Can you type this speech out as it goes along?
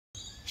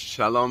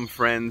Shalom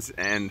friends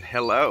and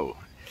hello.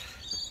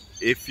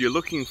 If you're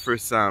looking for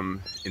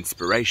some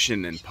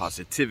inspiration and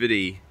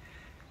positivity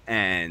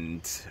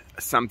and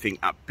something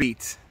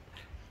upbeat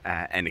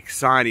and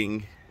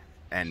exciting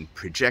and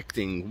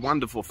projecting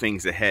wonderful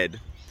things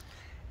ahead,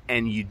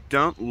 and you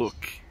don't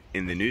look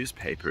in the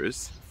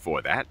newspapers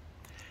for that,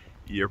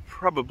 you're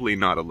probably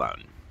not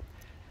alone.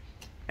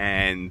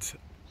 And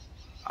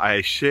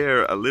I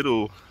share a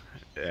little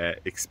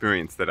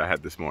experience that I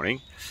had this morning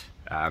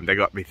that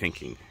got me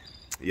thinking.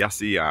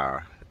 Yassi,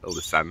 our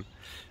oldest son,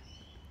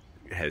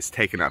 has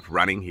taken up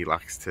running. He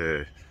likes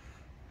to,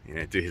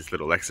 do his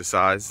little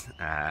exercise,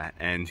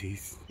 and he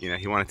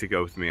wanted to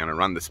go with me on a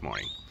run this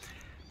morning.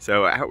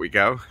 So out we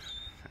go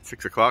at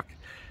 6 o'clock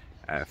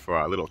for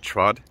our little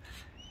trot,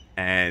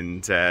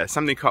 and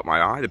something caught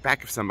my eye: the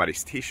back of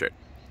somebody's t-shirt,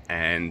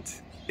 and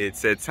it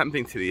said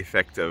something to the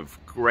effect of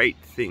 "Great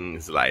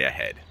things lay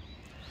ahead."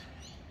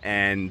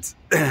 And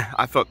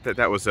I thought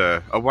that was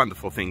a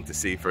wonderful thing to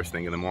see first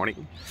thing in the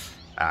morning.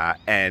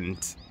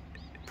 And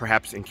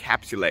perhaps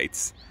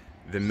encapsulates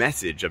the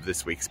message of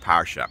this week's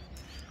Parsha.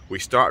 We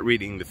start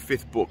reading the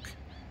 5th book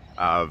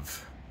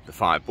of the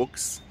 5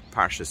 books,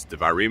 Parshat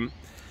Devarim,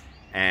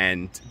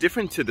 and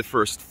different to the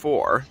first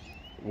 4,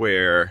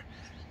 where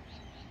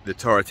the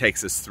Torah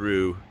takes us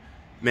through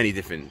many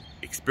different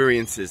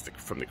experiences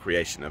from the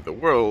creation of the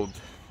world,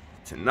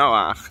 to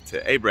Noach,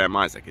 to Abraham,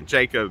 Isaac, and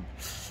Jacob,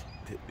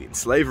 the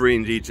slavery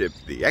in Egypt,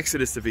 the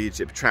exodus of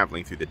Egypt,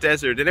 traveling through the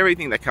desert, and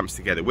everything that comes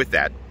together with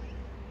that.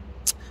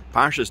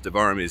 Parshat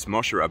Devarim is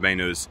Moshe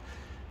Rabbeinu's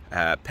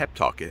pep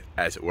talk,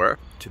 as it were,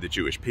 to the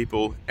Jewish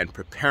people, and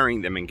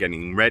preparing them and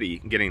getting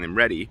them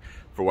ready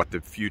for what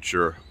the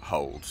future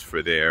holds,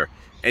 for their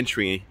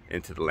entry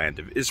into the land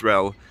of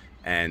Israel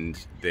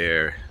and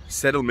their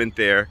settlement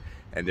there,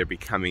 and their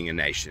becoming a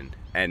nation.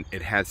 And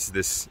it has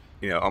this,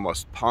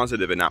 almost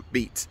positive and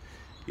upbeat,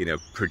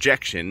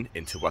 projection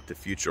into what the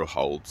future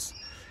holds.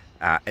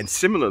 And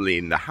similarly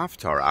in the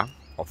Haftarah,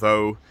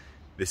 although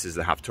this is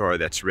the Haftarah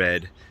that's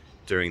read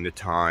during the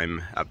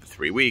time of the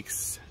 3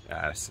 weeks,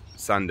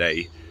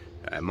 Sunday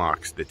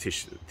marks the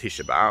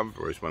Tisha B'Av,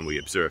 or is when we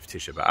observe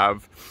Tisha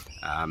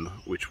B'Av,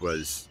 which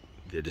was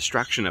the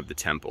destruction of the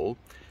temple.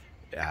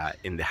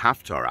 In the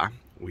Haftarah,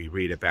 we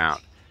read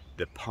about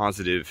the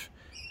positive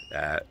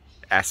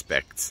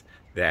aspects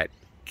that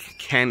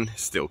can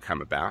still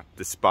come about,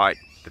 despite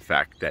the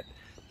fact that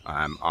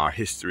our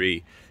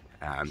history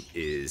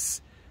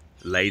is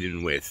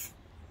laden with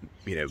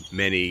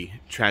many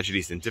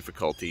tragedies and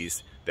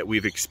difficulties that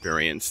we've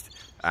experienced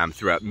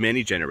throughout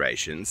many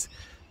generations.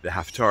 The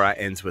Haftarah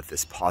ends with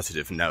this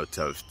positive note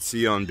of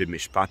Tzion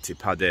b'mishpat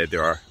tipadeh,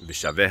 there are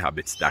v'shaveha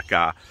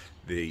b'tzedakah.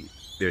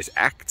 There's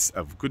acts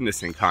of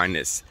goodness and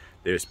kindness.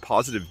 There's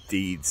positive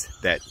deeds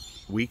that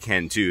we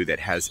can do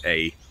that has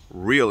a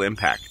real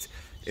impact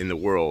in the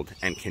world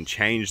and can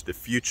change the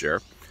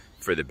future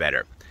for the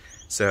better.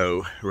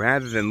 So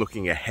rather than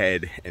looking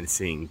ahead and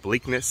seeing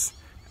bleakness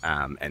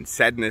and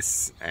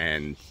sadness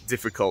and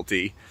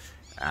difficulty,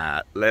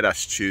 let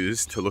us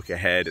choose to look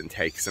ahead and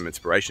take some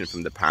inspiration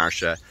from the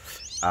Parsha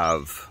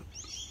of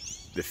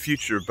the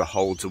future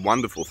beholds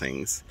wonderful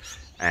things,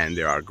 and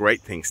there are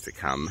great things to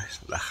come.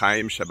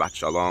 L'chaim, Shabbat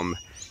Shalom,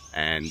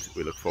 and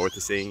we look forward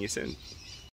to seeing you soon.